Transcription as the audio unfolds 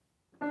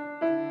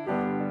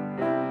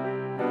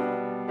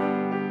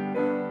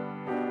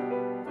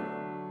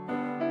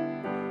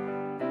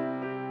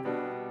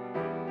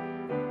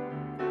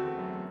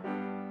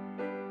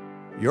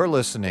You're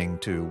listening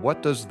to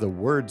What Does the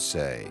Word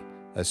Say?,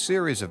 a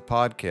series of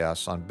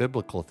podcasts on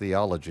biblical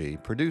theology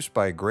produced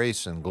by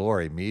Grace and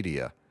Glory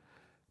Media.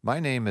 My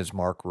name is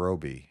Mark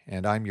Roby,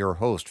 and I'm your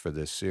host for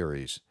this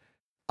series.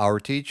 Our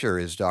teacher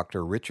is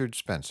Dr. Richard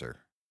Spencer.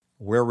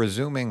 We're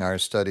resuming our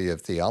study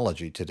of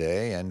theology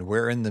today, and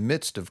we're in the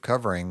midst of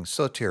covering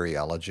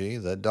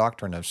soteriology, the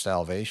doctrine of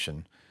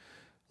salvation.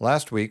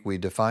 Last week, we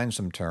defined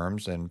some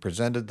terms and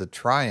presented the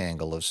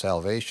triangle of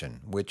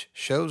salvation, which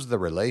shows the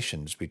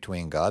relations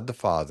between God the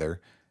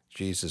Father,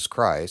 Jesus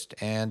Christ,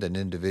 and an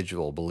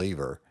individual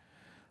believer.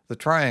 The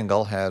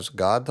triangle has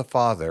God the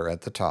Father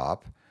at the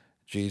top,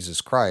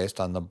 Jesus Christ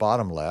on the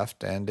bottom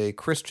left, and a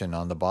Christian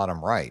on the bottom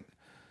right.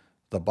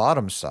 The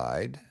bottom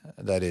side,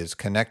 that is,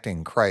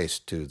 connecting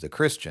Christ to the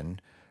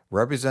Christian,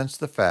 represents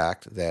the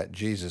fact that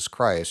Jesus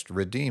Christ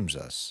redeems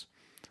us.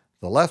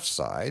 The left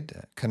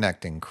side,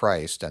 connecting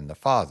Christ and the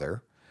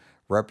Father,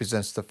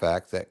 represents the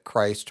fact that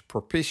Christ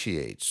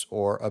propitiates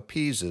or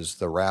appeases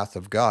the wrath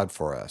of God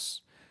for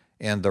us.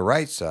 And the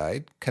right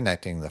side,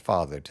 connecting the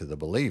Father to the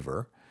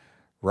believer,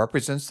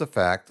 represents the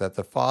fact that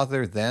the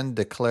Father then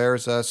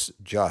declares us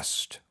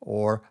just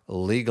or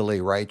legally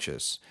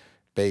righteous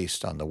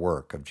based on the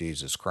work of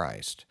Jesus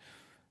Christ.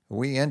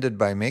 We ended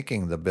by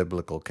making the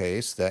biblical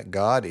case that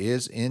God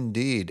is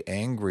indeed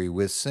angry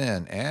with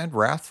sin and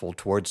wrathful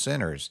toward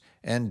sinners,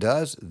 and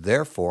does,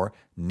 therefore,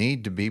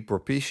 need to be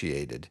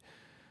propitiated.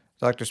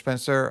 Dr.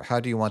 Spencer, how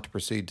do you want to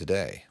proceed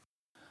today?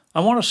 I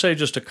want to say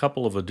just a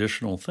couple of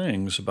additional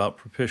things about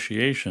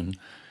propitiation,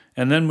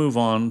 and then move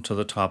on to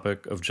the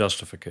topic of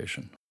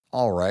justification.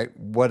 All right,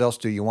 what else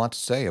do you want to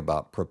say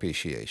about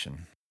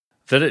propitiation?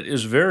 That it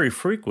is very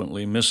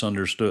frequently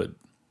misunderstood.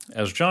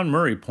 As John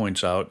Murray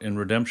points out in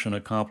Redemption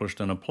Accomplished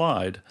and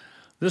Applied,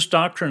 this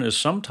doctrine is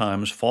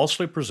sometimes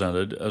falsely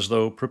presented as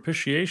though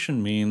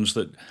propitiation means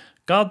that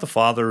God the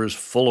Father is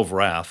full of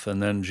wrath,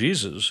 and then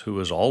Jesus, who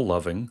is all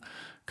loving,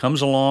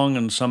 comes along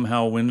and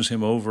somehow wins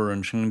him over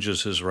and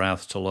changes his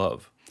wrath to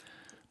love.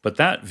 But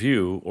that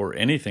view, or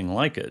anything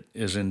like it,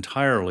 is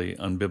entirely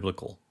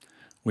unbiblical.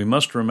 We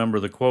must remember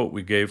the quote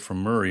we gave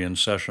from Murray in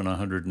session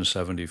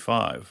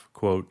 175,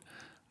 quote,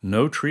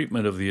 "No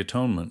treatment of the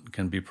atonement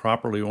can be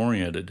properly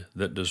oriented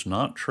that does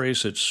not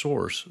trace its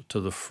source to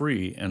the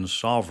free and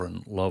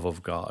sovereign love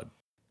of God."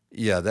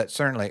 Yeah, that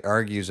certainly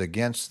argues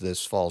against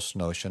this false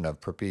notion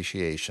of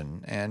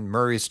propitiation, and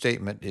Murray's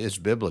statement is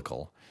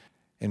biblical.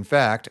 In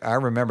fact, I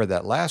remember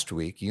that last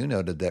week you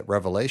noted that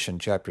Revelation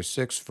chapter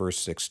 6, verse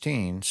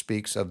 16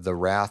 speaks of the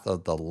wrath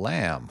of the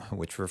Lamb,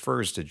 which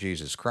refers to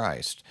Jesus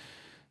Christ.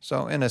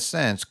 So in a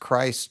sense,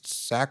 Christ's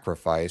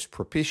sacrifice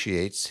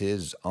propitiates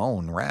his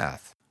own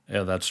wrath.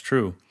 Yeah, that's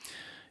true.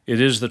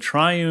 It is the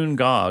triune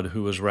God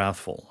who is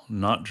wrathful,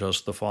 not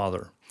just the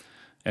Father.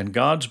 And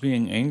God's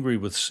being angry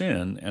with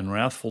sin and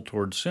wrathful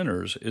toward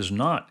sinners is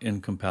not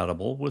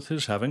incompatible with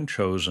his having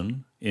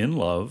chosen, in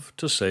love,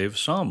 to save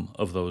some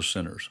of those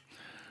sinners.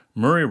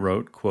 Murray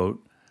wrote,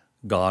 quote,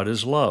 "God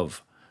is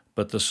love,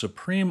 but the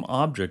supreme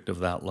object of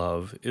that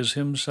love is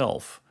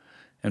himself.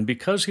 And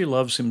because he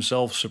loves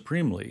himself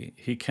supremely,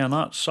 he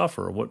cannot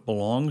suffer what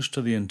belongs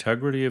to the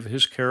integrity of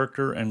his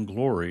character and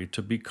glory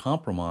to be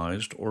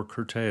compromised or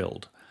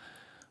curtailed.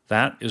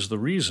 That is the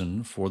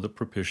reason for the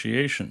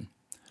propitiation.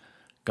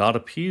 God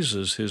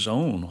appeases his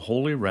own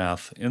holy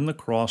wrath in the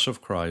cross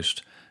of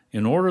Christ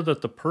in order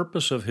that the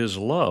purpose of his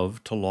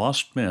love to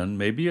lost men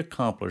may be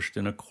accomplished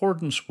in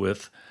accordance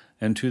with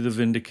and to the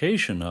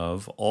vindication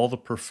of all the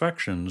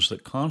perfections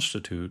that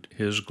constitute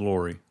his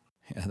glory."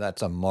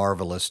 That's a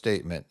marvelous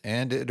statement,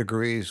 and it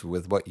agrees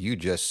with what you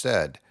just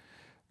said.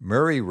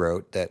 Murray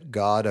wrote that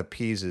God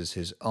appeases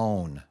his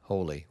own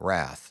holy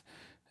wrath,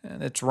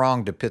 and it's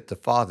wrong to pit the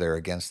Father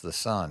against the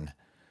Son.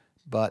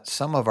 But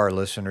some of our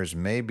listeners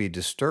may be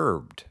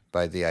disturbed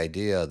by the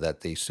idea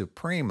that the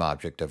supreme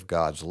object of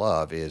God's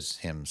love is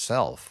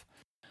himself.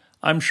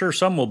 I'm sure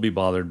some will be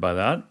bothered by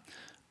that,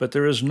 but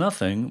there is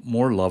nothing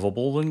more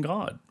lovable than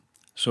God.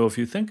 So if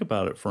you think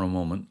about it for a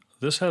moment,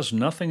 this has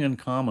nothing in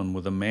common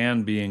with a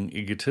man being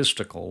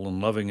egotistical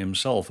and loving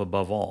himself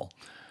above all.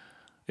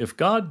 If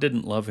God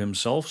didn't love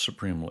himself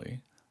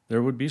supremely,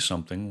 there would be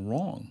something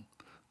wrong,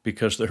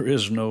 because there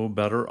is no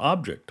better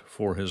object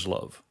for his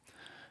love.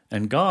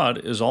 And God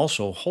is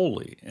also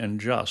holy and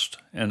just,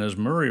 and as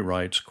Murray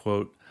writes,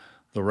 quote,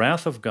 "The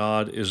wrath of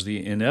God is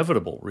the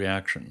inevitable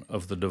reaction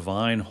of the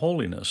divine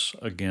holiness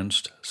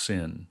against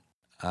sin."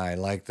 I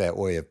like that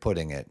way of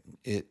putting it.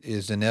 It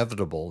is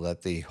inevitable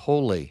that the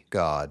holy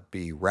God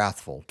be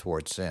wrathful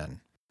toward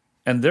sin.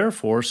 And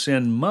therefore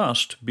sin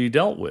must be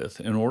dealt with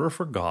in order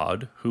for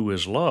God, who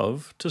is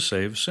love, to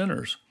save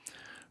sinners.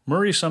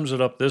 Murray sums it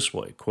up this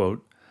way,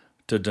 quote,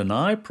 "To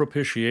deny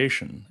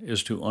propitiation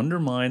is to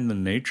undermine the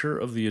nature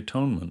of the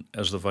atonement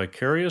as the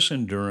vicarious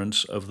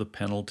endurance of the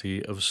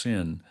penalty of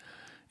sin.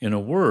 In a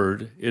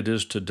word, it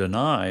is to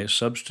deny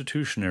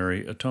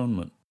substitutionary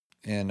atonement."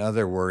 In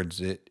other words,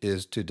 it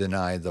is to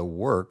deny the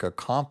work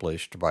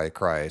accomplished by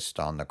Christ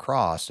on the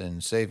cross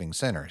in saving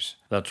sinners.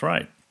 That's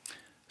right.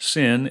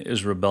 Sin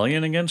is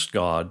rebellion against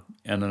God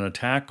and an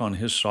attack on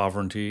his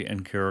sovereignty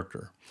and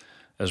character.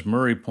 As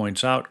Murray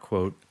points out,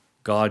 quote,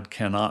 God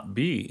cannot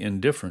be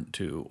indifferent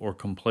to or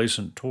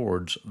complacent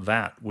towards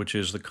that which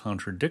is the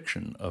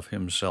contradiction of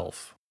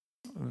himself.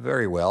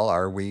 Very well.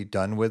 Are we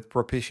done with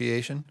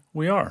propitiation?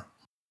 We are.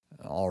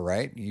 All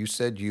right. You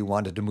said you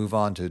wanted to move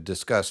on to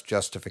discuss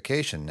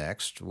justification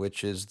next,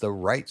 which is the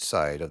right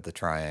side of the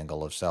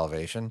triangle of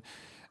salvation.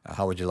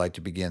 How would you like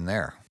to begin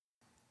there?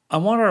 I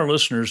want our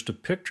listeners to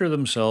picture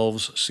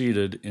themselves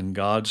seated in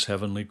God's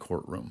heavenly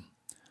courtroom.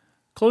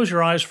 Close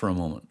your eyes for a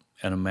moment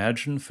and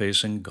imagine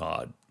facing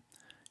God.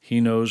 He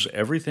knows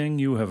everything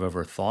you have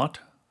ever thought,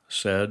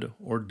 said,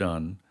 or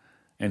done,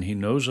 and he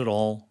knows it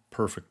all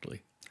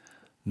perfectly.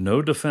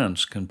 No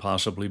defense can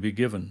possibly be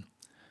given.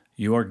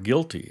 You are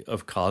guilty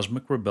of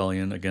cosmic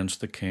rebellion against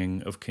the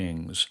King of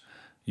Kings.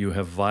 You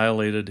have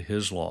violated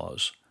his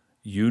laws.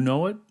 You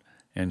know it,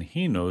 and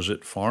he knows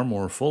it far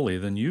more fully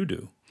than you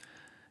do.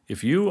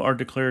 If you are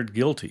declared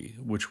guilty,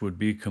 which would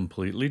be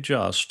completely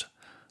just,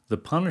 the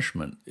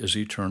punishment is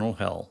eternal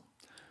hell.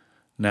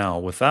 Now,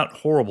 with that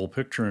horrible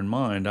picture in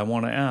mind, I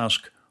want to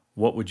ask,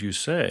 what would you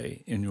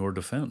say in your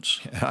defense?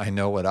 I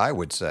know what I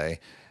would say.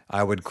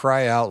 I would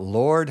cry out,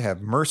 Lord,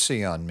 have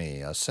mercy on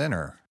me, a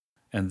sinner.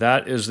 And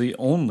that is the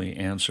only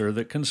answer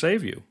that can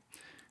save you.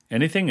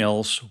 Anything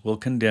else will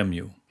condemn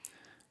you.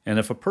 And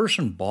if a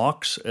person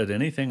balks at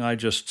anything I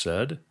just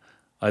said,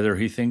 either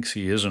he thinks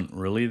he isn't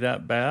really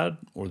that bad,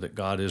 or that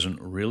God isn't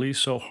really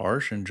so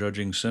harsh in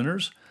judging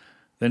sinners,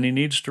 then he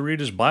needs to read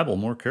his Bible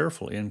more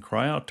carefully and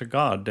cry out to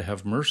God to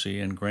have mercy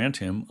and grant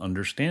him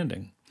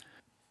understanding.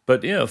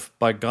 But if,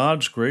 by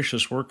God's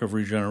gracious work of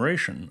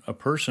regeneration, a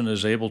person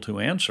is able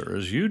to answer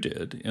as you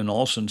did in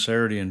all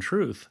sincerity and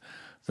truth,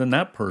 then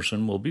that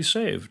person will be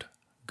saved.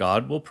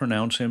 God will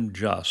pronounce him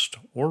just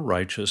or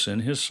righteous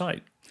in his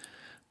sight,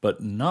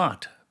 but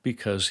not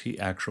because he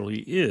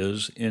actually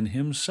is in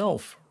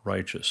himself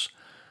righteous.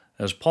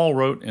 As Paul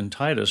wrote in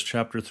Titus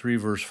chapter 3,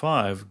 verse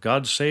 5,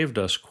 God saved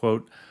us,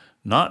 quote,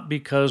 not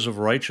because of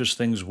righteous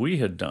things we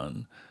had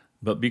done,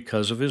 but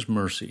because of his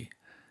mercy.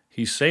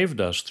 He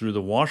saved us through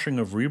the washing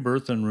of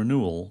rebirth and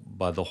renewal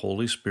by the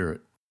Holy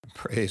Spirit.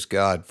 Praise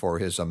God for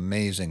his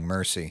amazing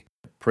mercy.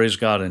 Praise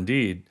God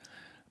indeed.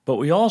 But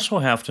we also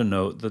have to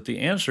note that the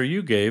answer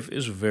you gave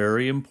is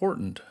very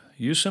important.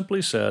 You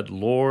simply said,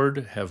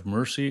 Lord, have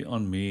mercy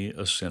on me,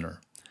 a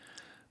sinner.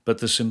 But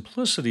the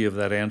simplicity of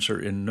that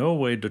answer in no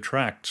way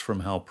detracts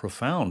from how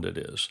profound it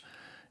is.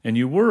 And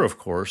you were, of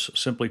course,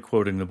 simply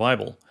quoting the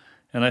Bible.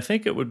 And I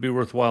think it would be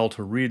worthwhile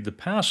to read the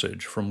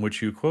passage from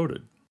which you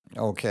quoted.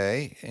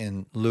 Okay,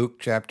 in Luke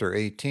chapter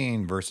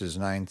 18, verses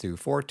 9 through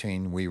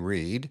 14, we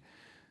read,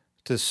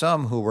 To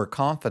some who were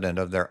confident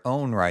of their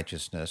own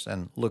righteousness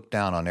and looked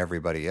down on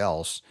everybody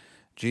else,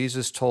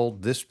 Jesus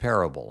told this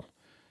parable.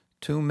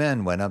 2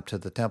 men went up to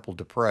the temple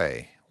to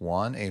pray,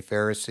 one a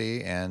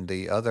Pharisee and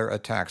the other a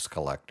tax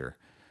collector.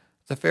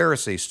 The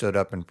Pharisee stood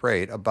up and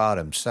prayed about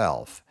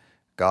himself.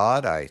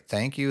 God, I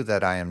thank you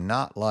that I am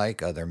not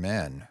like other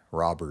men,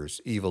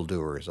 robbers,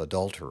 evildoers,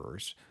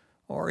 adulterers,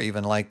 or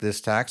even like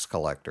this tax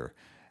collector.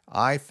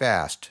 I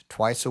fast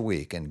twice a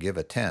week and give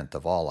 1/10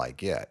 of all I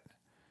get.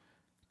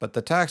 But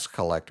the tax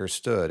collector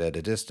stood at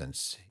a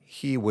distance.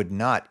 He would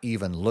not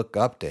even look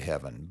up to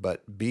heaven,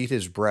 but beat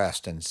his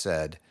breast and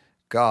said,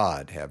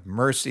 God, have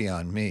mercy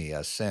on me,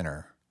 a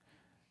sinner.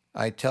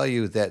 I tell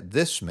you that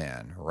this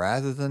man,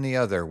 rather than the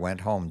other,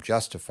 went home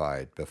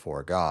justified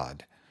before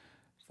God.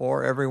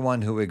 For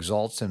everyone who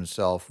exalts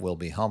himself will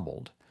be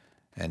humbled,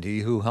 and he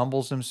who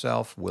humbles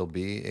himself will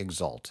be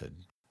exalted.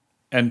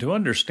 And to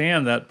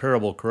understand that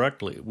parable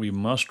correctly, we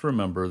must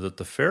remember that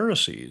the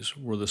Pharisees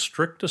were the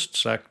strictest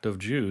sect of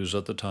Jews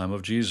at the time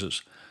of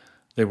Jesus.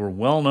 They were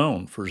well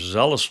known for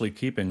zealously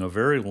keeping a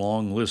very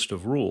long list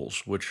of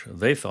rules, which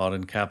they thought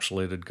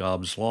encapsulated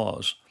God's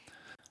laws.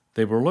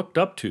 They were looked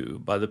up to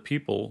by the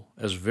people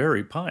as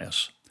very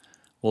pious.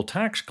 Well,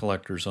 tax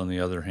collectors, on the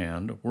other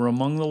hand, were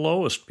among the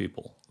lowest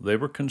people. They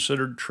were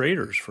considered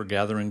traitors for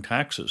gathering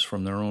taxes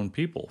from their own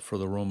people for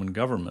the Roman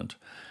government.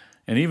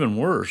 And even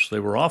worse, they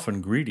were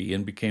often greedy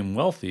and became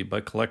wealthy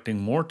by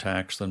collecting more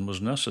tax than was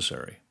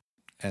necessary.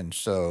 And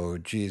so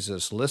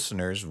Jesus'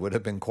 listeners would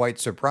have been quite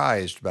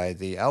surprised by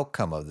the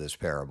outcome of this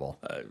parable.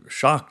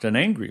 Shocked and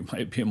angry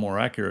might be a more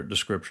accurate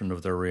description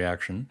of their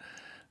reaction.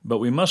 But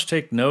we must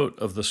take note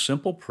of the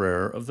simple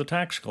prayer of the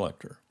tax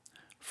collector.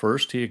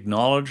 First, he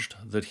acknowledged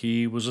that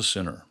he was a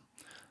sinner.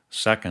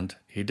 Second,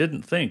 he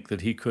didn't think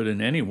that he could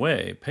in any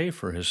way pay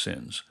for his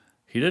sins.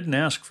 He didn't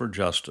ask for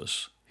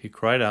justice. He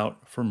cried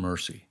out for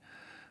mercy.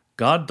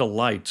 God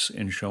delights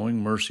in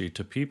showing mercy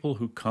to people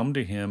who come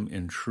to him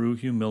in true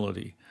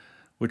humility,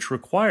 which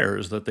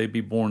requires that they be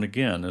born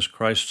again, as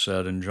Christ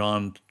said in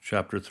John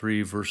chapter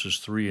 3, verses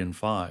 3 and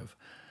 5.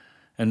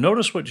 And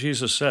notice what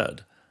Jesus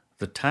said.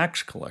 The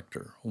tax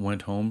collector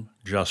went home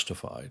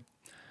justified.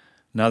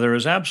 Now, there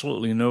is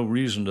absolutely no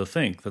reason to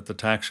think that the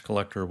tax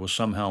collector was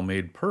somehow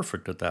made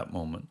perfect at that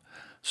moment,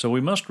 so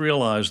we must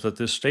realize that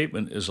this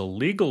statement is a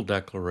legal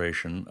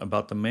declaration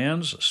about the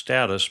man's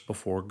status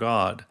before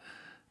God.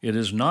 It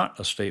is not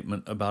a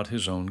statement about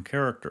his own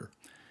character.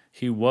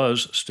 He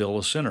was still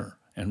a sinner,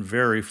 and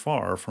very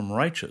far from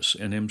righteous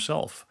in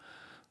himself.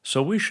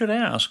 So we should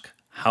ask,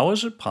 how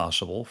is it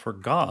possible for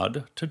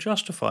God to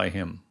justify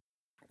him?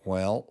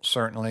 Well,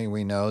 certainly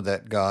we know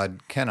that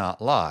God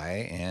cannot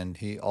lie, and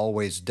he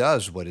always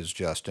does what is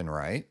just and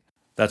right.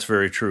 That's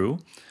very true.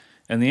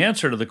 And the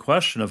answer to the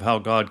question of how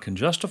God can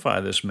justify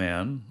this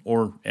man,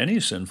 or any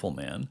sinful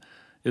man,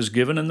 is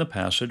given in the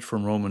passage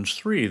from Romans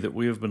 3 that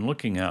we have been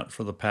looking at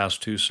for the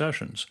past 2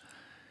 sessions.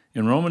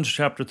 In Romans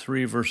chapter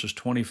 3, verses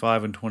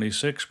 25 and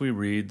 26, we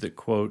read that,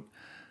 quote,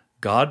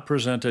 God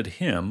presented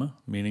him,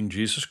 meaning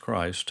Jesus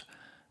Christ,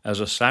 as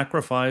a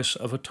sacrifice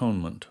of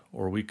atonement,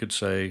 or we could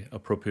say a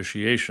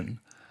propitiation,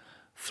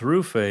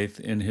 through faith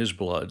in his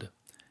blood.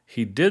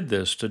 He did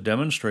this to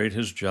demonstrate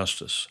his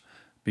justice,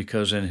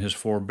 because in his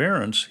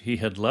forbearance he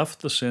had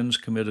left the sins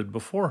committed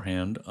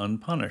beforehand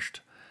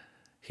unpunished.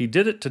 He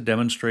did it to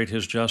demonstrate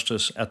his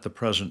justice at the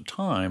present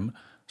time,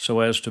 so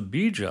as to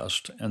be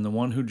just and the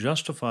one who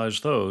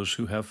justifies those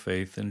who have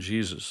faith in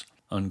Jesus.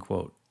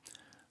 Unquote.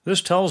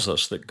 This tells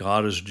us that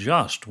God is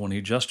just when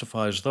he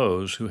justifies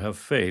those who have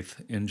faith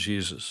in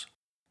Jesus.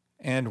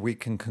 And we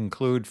can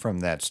conclude from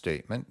that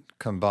statement,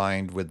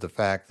 combined with the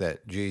fact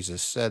that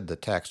Jesus said the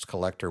tax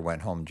collector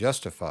went home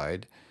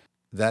justified,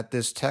 that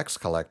this tax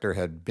collector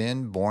had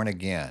been born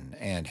again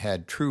and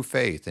had true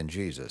faith in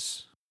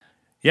Jesus.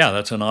 Yeah,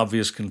 that's an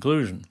obvious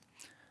conclusion.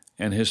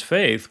 And his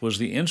faith was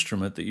the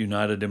instrument that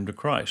united him to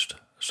Christ,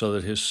 so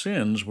that his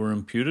sins were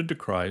imputed to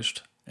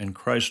Christ, and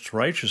Christ's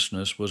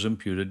righteousness was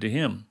imputed to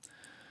him.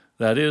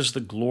 That is the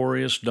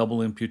glorious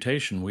double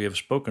imputation we have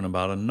spoken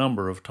about a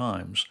number of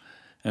times,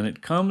 and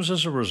it comes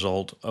as a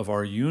result of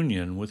our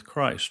union with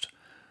Christ.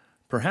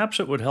 Perhaps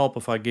it would help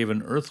if I gave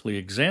an earthly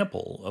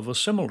example of a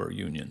similar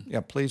union.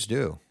 Yeah, please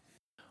do.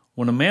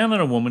 When a man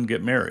and a woman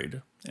get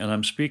married, and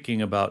I'm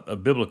speaking about a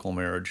biblical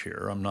marriage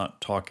here, I'm not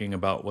talking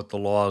about what the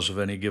laws of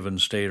any given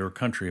state or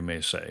country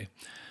may say.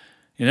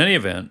 In any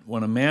event,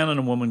 when a man and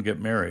a woman get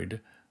married,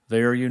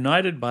 they are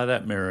united by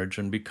that marriage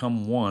and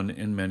become one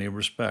in many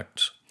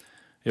respects.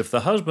 If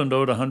the husband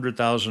owed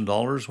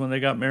 $100,000 when they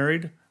got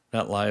married,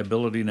 that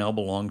liability now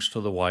belongs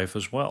to the wife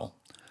as well.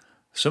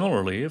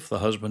 Similarly, if the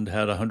husband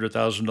had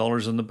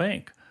 $100,000 in the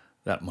bank,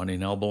 that money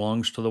now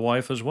belongs to the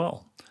wife as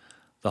well.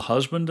 The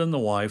husband and the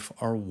wife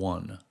are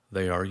one.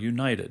 They are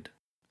united.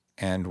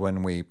 And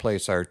when we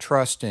place our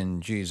trust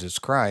in Jesus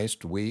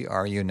Christ, we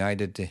are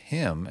united to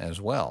him as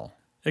well.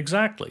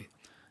 Exactly.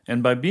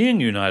 And by being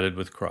united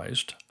with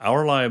Christ,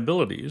 our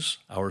liabilities,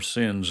 our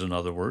sins in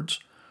other words,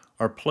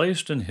 are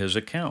placed in his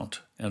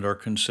account and are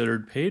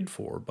considered paid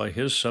for by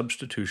his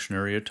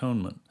substitutionary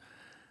atonement.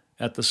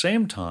 At the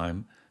same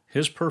time,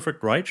 his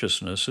perfect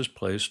righteousness is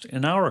placed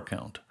in our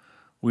account.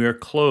 We are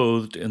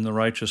clothed in the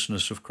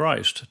righteousness of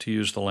Christ, to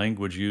use the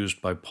language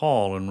used by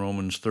Paul in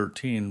Romans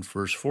 13,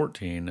 verse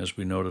 14, as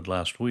we noted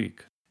last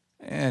week.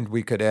 And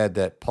we could add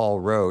that Paul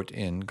wrote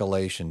in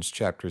Galatians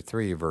chapter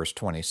 3, verse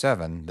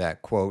 27,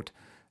 that, quote,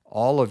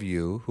 all of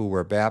you who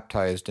were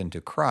baptized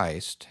into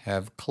Christ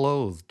have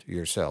clothed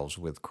yourselves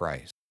with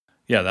Christ.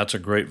 Yeah, that's a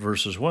great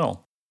verse as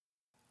well.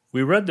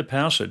 We read the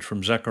passage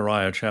from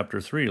Zechariah chapter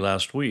 3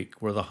 last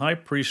week, where the high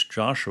priest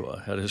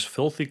Joshua had his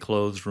filthy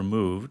clothes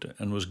removed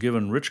and was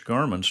given rich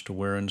garments to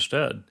wear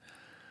instead.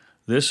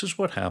 This is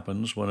what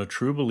happens when a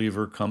true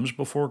believer comes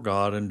before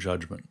God in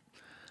judgment.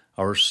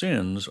 Our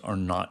sins are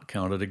not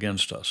counted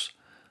against us.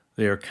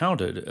 They are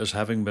counted as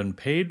having been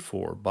paid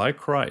for by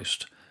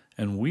Christ,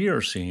 and we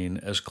are seen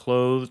as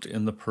clothed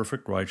in the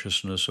perfect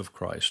righteousness of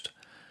Christ.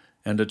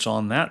 And it's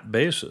on that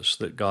basis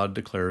that God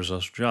declares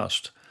us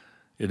just.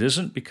 It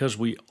isn't because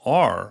we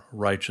are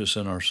righteous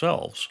in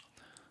ourselves.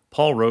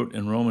 Paul wrote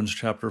in Romans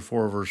chapter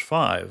 4, verse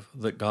 5,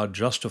 that God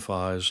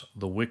justifies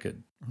the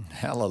wicked.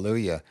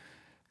 Hallelujah.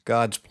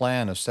 God's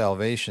plan of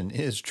salvation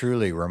is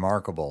truly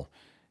remarkable.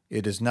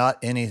 It is not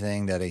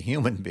anything that a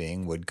human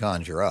being would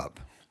conjure up.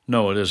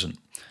 No, it isn't.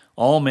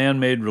 All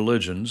man-made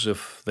religions,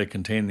 if they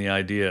contain the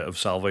idea of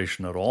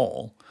salvation at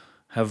all,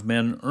 have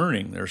men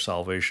earning their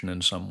salvation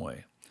in some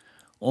way.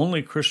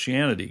 Only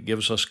Christianity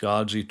gives us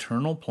God's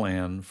eternal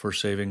plan for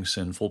saving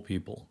sinful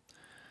people.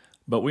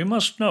 But we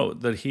must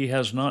note that he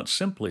has not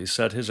simply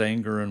set his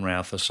anger and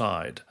wrath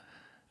aside.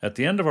 At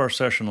the end of our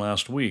session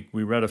last week,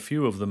 we read a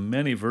few of the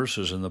many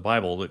verses in the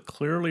Bible that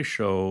clearly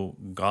show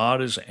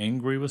God is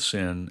angry with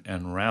sin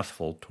and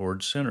wrathful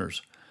toward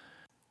sinners.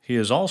 He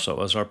is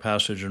also, as our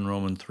passage in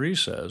Romans 3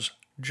 says,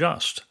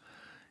 just.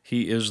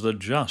 He is the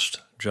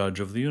just judge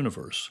of the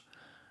universe.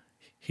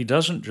 He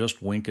doesn't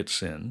just wink at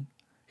sin,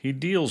 he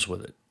deals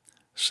with it.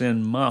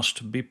 Sin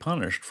must be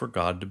punished for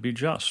God to be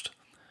just.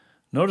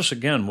 Notice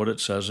again what it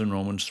says in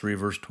Romans 3,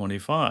 verse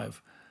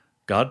 25.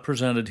 God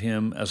presented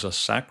him as a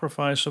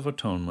sacrifice of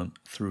atonement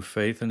through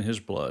faith in his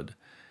blood.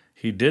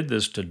 He did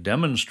this to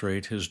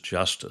demonstrate his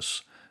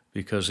justice,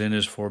 because in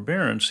his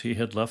forbearance he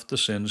had left the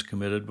sins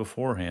committed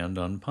beforehand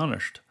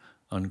unpunished.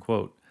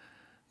 Unquote.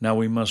 Now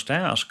we must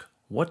ask,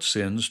 what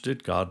sins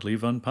did God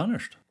leave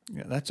unpunished?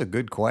 Yeah, that's a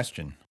good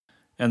question.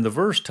 And the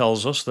verse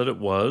tells us that it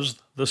was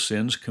the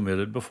sins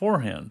committed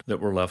beforehand that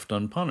were left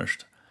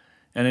unpunished.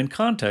 And in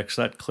context,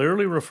 that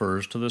clearly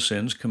refers to the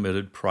sins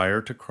committed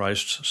prior to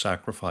Christ's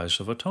sacrifice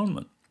of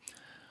atonement.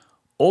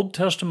 Old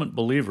Testament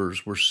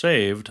believers were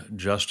saved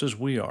just as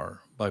we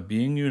are, by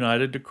being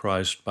united to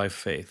Christ by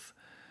faith.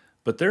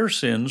 But their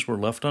sins were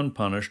left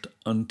unpunished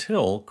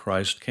until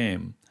Christ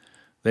came.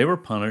 They were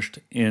punished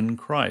in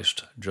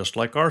Christ, just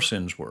like our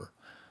sins were.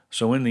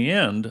 So in the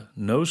end,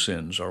 no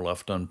sins are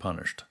left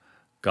unpunished.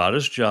 God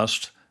is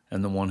just,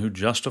 and the one who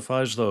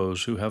justifies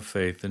those who have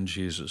faith in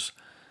Jesus.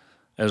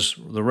 As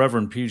the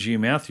Reverend P.G.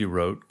 Matthew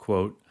wrote,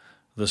 quote,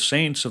 "The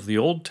saints of the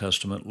Old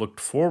Testament looked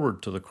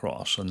forward to the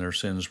cross and their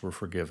sins were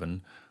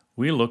forgiven.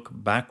 We look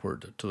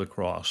backward to the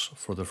cross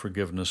for the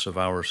forgiveness of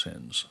our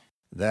sins."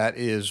 That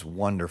is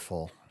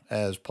wonderful.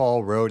 As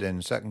Paul wrote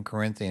in 2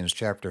 Corinthians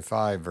chapter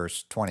 5,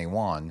 verse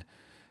 21,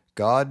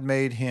 God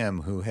made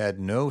him who had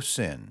no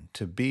sin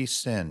to be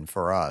sin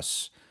for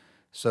us,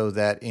 so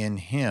that in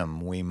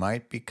him we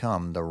might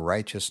become the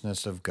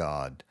righteousness of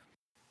God.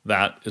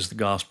 That is the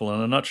gospel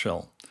in a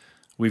nutshell.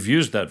 We've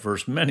used that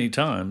verse many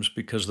times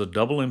because the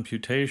double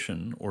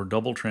imputation or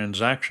double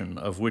transaction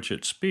of which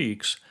it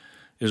speaks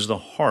is the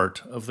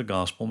heart of the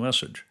gospel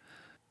message.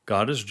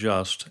 God is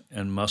just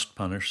and must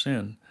punish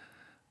sin,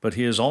 but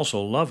he is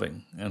also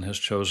loving and has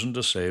chosen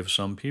to save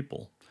some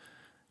people.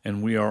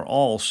 And we are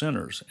all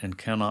sinners and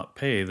cannot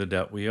pay the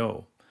debt we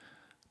owe.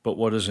 But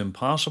what is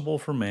impossible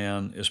for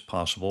man is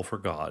possible for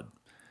God.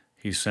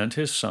 He sent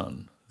his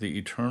Son, the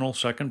eternal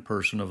second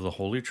person of the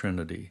Holy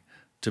Trinity,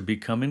 to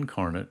become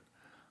incarnate,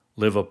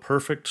 live a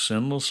perfect,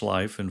 sinless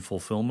life in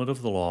fulfillment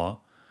of the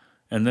law,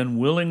 and then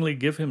willingly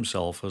give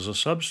himself as a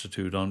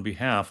substitute on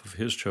behalf of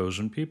his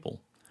chosen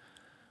people.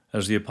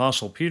 As the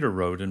Apostle Peter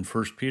wrote in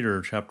 1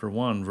 Peter chapter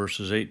 1,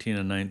 verses 18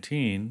 and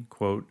 19,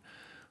 quote,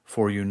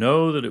 "For you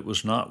know that it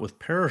was not with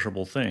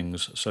perishable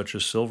things, such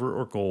as silver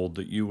or gold,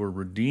 that you were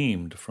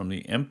redeemed from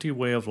the empty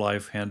way of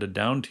life handed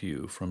down to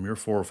you from your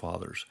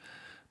forefathers,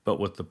 but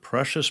with the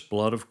precious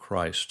blood of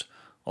Christ,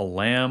 a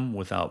lamb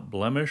without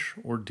blemish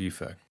or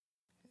defect."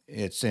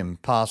 It's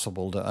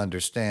impossible to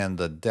understand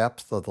the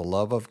depth of the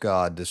love of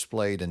God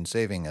displayed in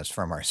saving us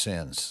from our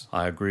sins.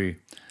 I agree.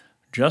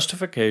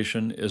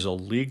 Justification is a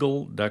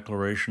legal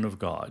declaration of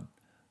God,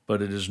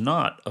 but it is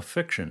not a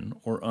fiction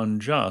or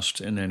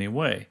unjust in any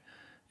way.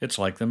 It's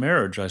like the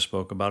marriage I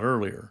spoke about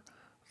earlier.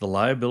 The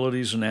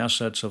liabilities and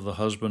assets of the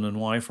husband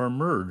and wife are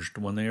merged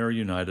when they are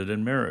united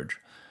in marriage.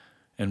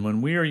 And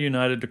when we are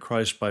united to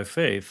Christ by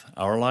faith,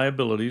 our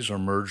liabilities are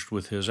merged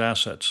with his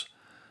assets.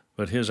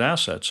 But his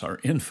assets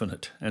are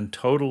infinite and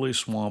totally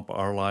swamp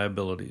our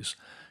liabilities.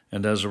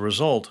 And as a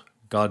result,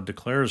 God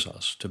declares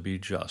us to be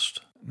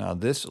just. Now,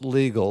 this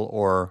legal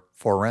or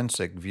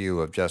forensic view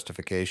of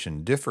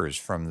justification differs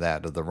from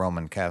that of the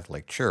Roman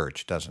Catholic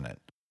Church, doesn't it?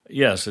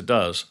 Yes, it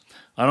does.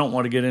 I don't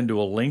want to get into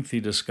a lengthy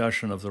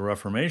discussion of the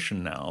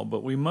Reformation now,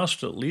 but we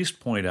must at least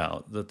point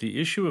out that the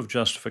issue of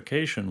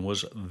justification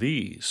was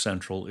the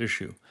central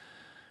issue.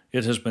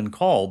 It has been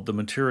called the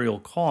material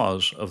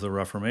cause of the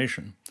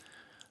Reformation.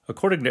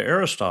 According to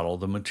Aristotle,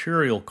 the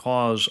material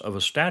cause of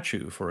a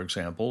statue, for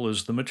example,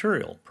 is the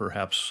material,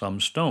 perhaps some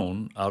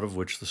stone, out of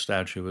which the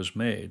statue is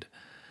made.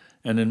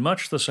 And in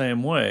much the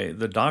same way,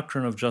 the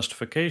doctrine of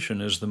justification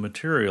is the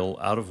material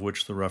out of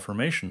which the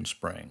Reformation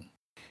sprang.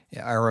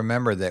 Yeah, I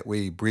remember that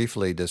we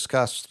briefly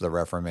discussed the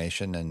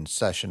Reformation in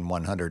session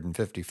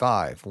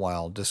 155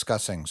 while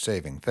discussing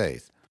saving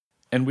faith.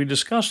 And we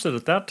discussed it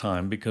at that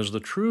time because the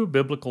true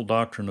biblical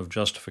doctrine of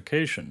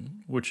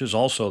justification, which is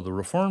also the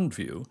Reformed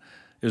view,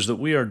 is that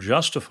we are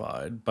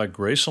justified by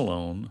grace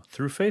alone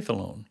through faith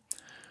alone,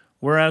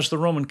 whereas the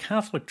Roman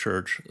Catholic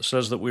Church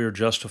says that we are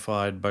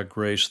justified by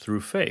grace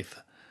through faith.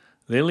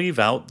 They leave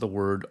out the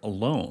word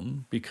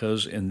alone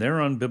because in their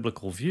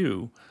unbiblical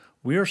view,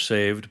 we are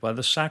saved by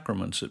the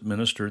sacraments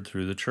administered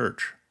through the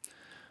Church.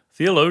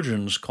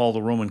 Theologians call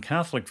the Roman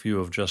Catholic view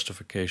of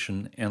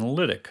justification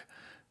analytic,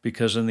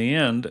 because in the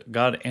end,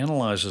 God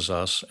analyzes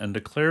us and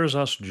declares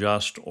us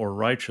just or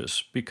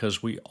righteous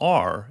because we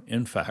are,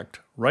 in fact,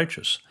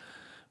 righteous.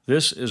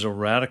 This is a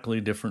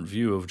radically different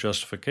view of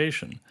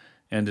justification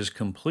and is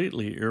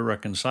completely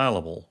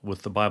irreconcilable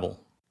with the Bible.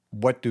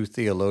 What do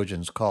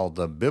theologians call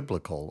the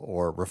biblical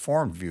or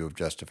Reformed view of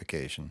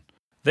justification?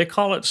 They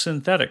call it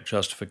synthetic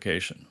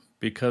justification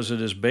because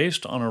it is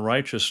based on a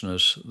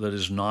righteousness that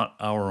is not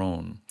our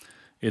own.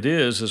 It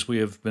is, as we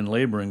have been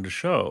laboring to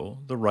show,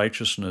 the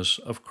righteousness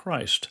of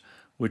Christ,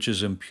 which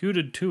is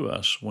imputed to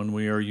us when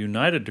we are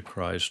united to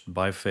Christ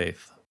by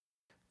faith.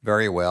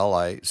 Very well.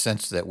 I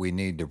sense that we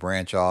need to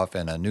branch off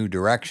in a new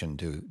direction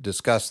to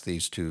discuss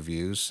these two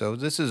views, so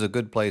this is a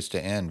good place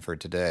to end for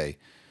today.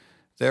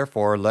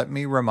 Therefore, let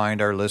me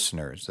remind our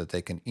listeners that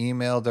they can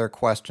email their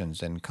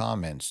questions and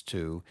comments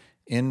to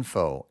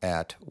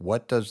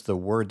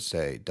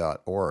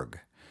info@whatdoesthewordsay.org,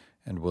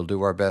 and we'll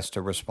do our best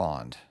to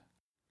respond.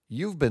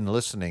 You've been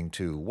listening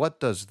to What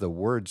Does the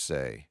Word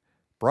Say?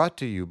 Brought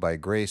to you by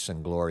Grace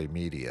and Glory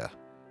Media,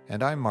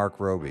 and I'm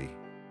Mark Roby.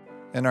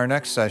 In our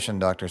next session,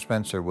 Dr.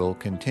 Spencer will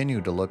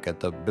continue to look at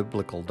the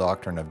biblical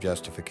doctrine of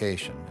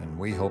justification, and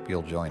we hope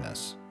you'll join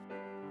us.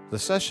 The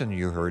session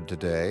you heard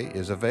today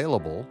is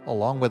available,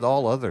 along with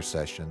all other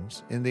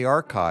sessions, in the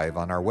archive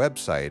on our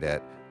website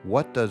at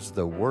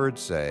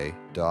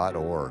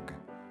whatdoesthewordsay.org.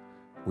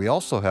 We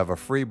also have a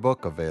free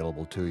book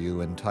available to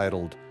you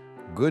entitled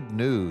Good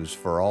News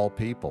for All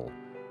People,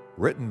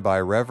 written by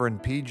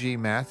Reverend P.G.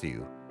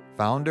 Matthew,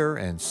 founder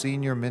and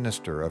senior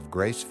minister of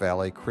Grace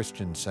Valley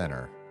Christian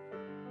Center.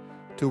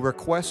 To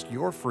request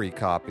your free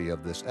copy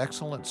of this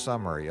excellent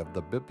summary of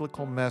the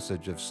biblical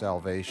message of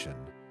salvation,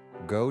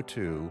 go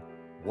to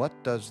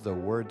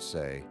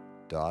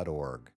whatdoesthewordsay.org.